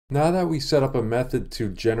Now that we set up a method to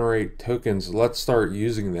generate tokens, let's start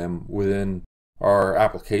using them within our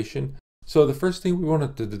application. So the first thing we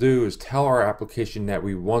wanted to do is tell our application that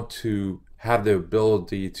we want to have the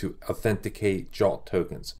ability to authenticate JWT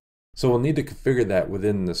tokens. So we'll need to configure that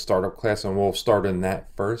within the startup class, and we'll start in that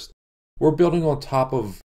first. We're building on top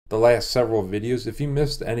of the last several videos. If you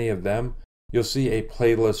missed any of them, you'll see a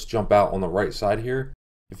playlist jump out on the right side here.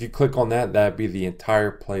 If you click on that, that'd be the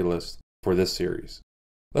entire playlist for this series.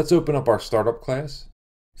 Let's open up our startup class.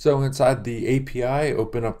 So inside the API,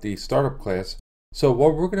 open up the startup class. So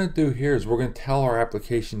what we're going to do here is we're going to tell our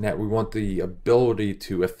application that we want the ability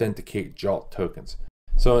to authenticate JWT tokens.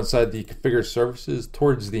 So inside the configure services,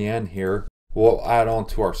 towards the end here, we'll add on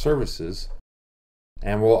to our services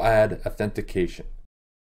and we'll add authentication.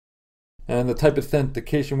 And the type of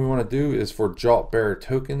authentication we want to do is for JWT bearer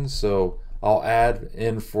tokens. So I'll add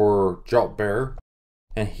in for JWT bearer.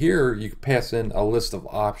 And here you can pass in a list of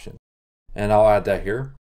options. And I'll add that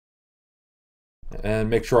here. And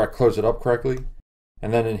make sure I close it up correctly.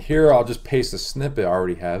 And then in here, I'll just paste a snippet I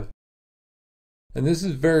already have. And this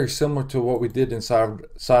is very similar to what we did inside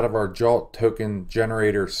of our JWT token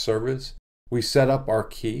generator service. We set up our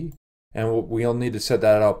key, and we'll need to set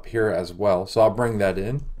that up here as well. So I'll bring that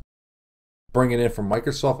in. Bring it in from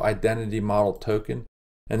Microsoft Identity Model Token.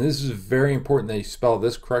 And this is very important that you spell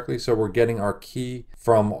this correctly. So we're getting our key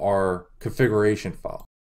from our configuration file.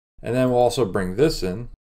 And then we'll also bring this in,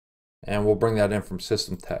 and we'll bring that in from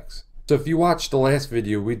system text. So if you watched the last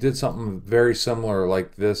video, we did something very similar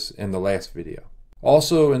like this in the last video.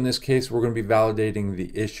 Also in this case, we're going to be validating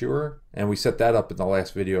the issuer, and we set that up in the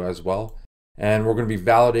last video as well. And we're going to be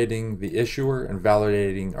validating the issuer and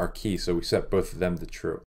validating our key, so we set both of them to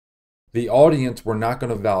true. The audience we're not going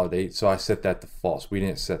to validate, so I set that to false. We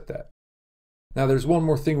didn't set that. Now there's one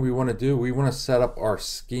more thing we want to do. We want to set up our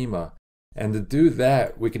schema, and to do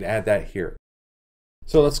that, we can add that here.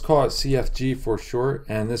 So let's call it CFG for short,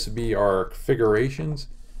 and this would be our configurations,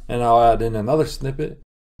 and I'll add in another snippet.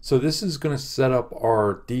 So this is going to set up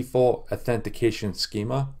our default authentication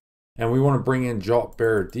schema, and we want to bring in JWT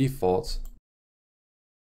bearer defaults,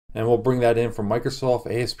 and we'll bring that in from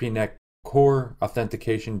Microsoft ASP.NET Core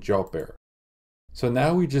Authentication JWT bearer. So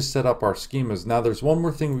now we just set up our schemas. Now there's one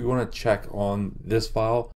more thing we want to check on this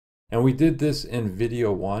file, and we did this in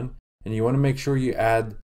video 1, and you want to make sure you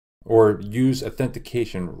add or use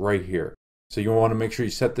authentication right here. So you want to make sure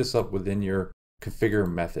you set this up within your configure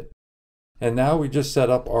method. And now we just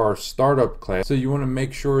set up our startup class. So you want to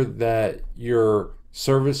make sure that your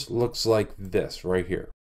service looks like this right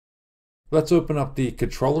here. Let's open up the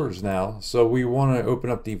controllers now. So we want to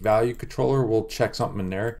open up the value controller. We'll check something in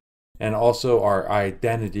there, and also our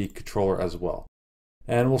identity controller as well.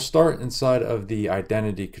 And we'll start inside of the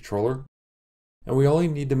identity controller. And we only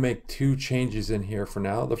need to make 2 changes in here for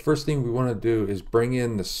now. The first thing we want to do is bring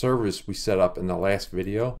in the service we set up in the last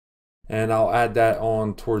video. And I'll add that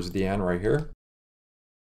on towards the end right here.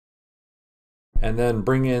 And then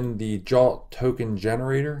bring in the JWT token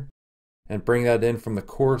generator and bring that in from the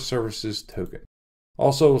core services token.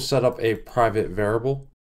 Also set up a private variable.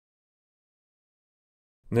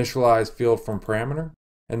 Initialize field from parameter.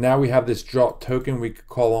 And now we have this JWT token. We could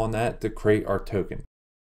call on that to create our token.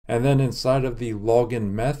 And then inside of the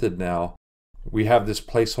login method now, we have this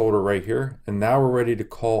placeholder right here. And now we're ready to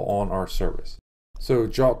call on our service. So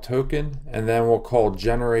JWT token, and then we'll call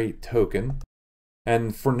generate token.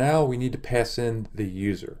 And for now, we need to pass in the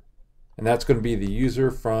user. And that's going to be the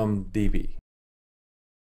user from DB.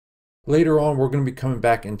 Later on, we're going to be coming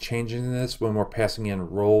back and changing this when we're passing in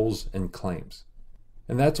roles and claims.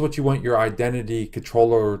 And that's what you want your identity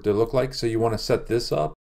controller to look like. So you want to set this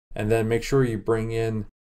up, and then make sure you bring in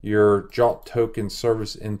your JWT token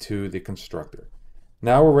service into the constructor.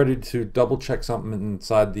 Now we're ready to double check something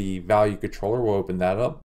inside the value controller. We'll open that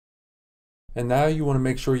up. And now you want to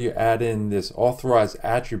make sure you add in this authorized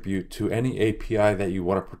attribute to any API that you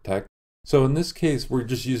want to protect. So in this case, we're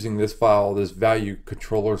just using this file, this value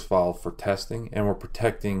controllers file for testing, and we're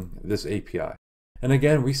protecting this API. And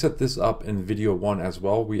again, we set this up in video 1 as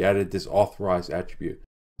well. We added this authorized attribute.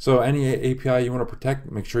 So any API you want to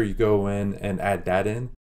protect, make sure you go in and add that in.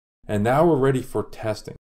 And now we're ready for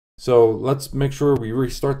testing. So let's make sure we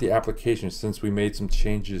restart the application since we made some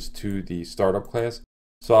changes to the startup class.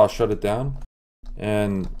 So I'll shut it down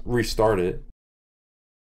and restart it.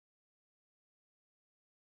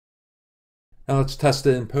 Now let's test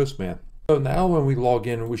it in Postman. So now when we log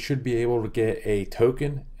in, we should be able to get a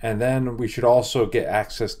token, and then we should also get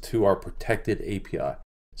access to our protected API.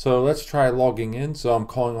 So let's try logging in. So I'm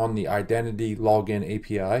calling on the identity login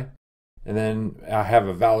API, and then I have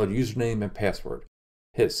a valid username and password.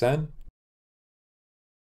 Hit send.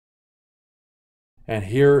 And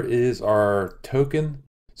here is our token.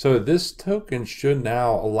 So this token should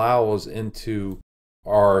now allow us into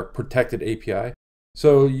our protected API.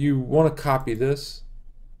 So you want to copy this.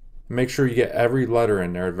 Make sure you get every letter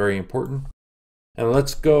in there, very important. And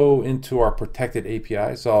let's go into our protected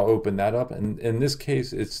API. So I'll open that up. And in this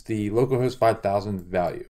case, it's the localhost 5000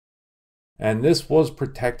 value. And this was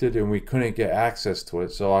protected and we couldn't get access to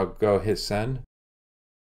it. So I'll go hit send.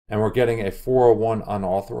 And we're getting a 401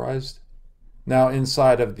 unauthorized. Now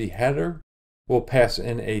inside of the header, we'll pass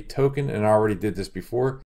in a token, and I already did this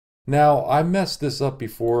before. Now I messed this up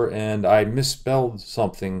before and I misspelled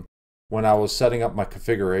something when I was setting up my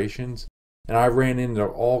configurations, and I ran into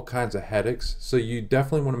all kinds of headaches. So you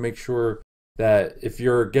definitely want to make sure that if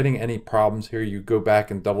you're getting any problems here, you go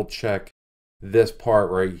back and double check this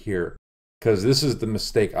part right here, because this is the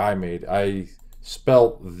mistake I made. I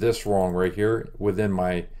spelled this wrong right here within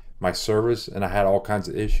my service, and I had all kinds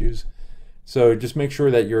of issues. So just make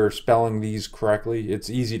sure that you're spelling these correctly. It's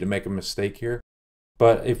easy to make a mistake here.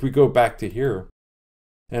 But if we go back to here,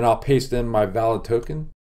 and I'll paste in my valid token,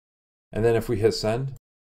 and then if we hit send,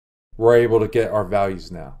 we're able to get our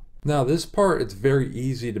values now. Now this part, it's very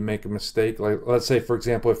easy to make a mistake. Like let's say, for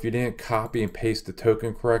example, if you didn't copy and paste the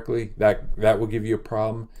token correctly, that will give you a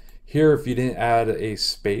problem. Here, if you didn't add a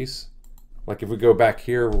space, like if we go back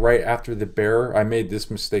here right after the bearer, I made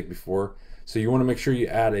this mistake before. So you want to make sure you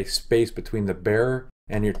add a space between the bearer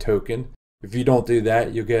and your token. If you don't do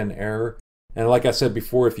that, you'll get an error. And like I said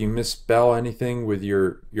before, if you misspell anything with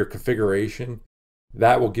your configuration,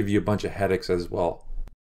 that will give you a bunch of headaches as well.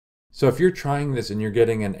 So if you're trying this and you're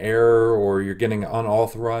getting an error or you're getting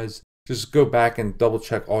unauthorized, just go back and double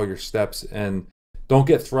check all your steps and don't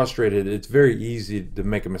get frustrated. It's very easy to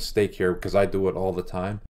make a mistake here because I do it all the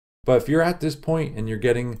time. But if you're at this point and you're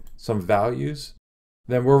getting some values,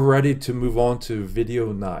 then we're ready to move on to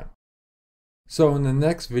video 9. So in the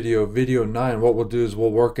next video, video 9, what we'll do is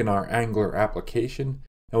we'll work in our Angular application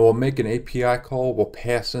and we'll make an API call. We'll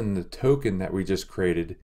pass in the token that we just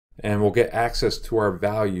created and we'll get access to our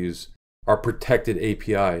values, our protected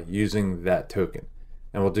API using that token.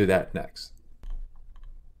 And we'll do that next.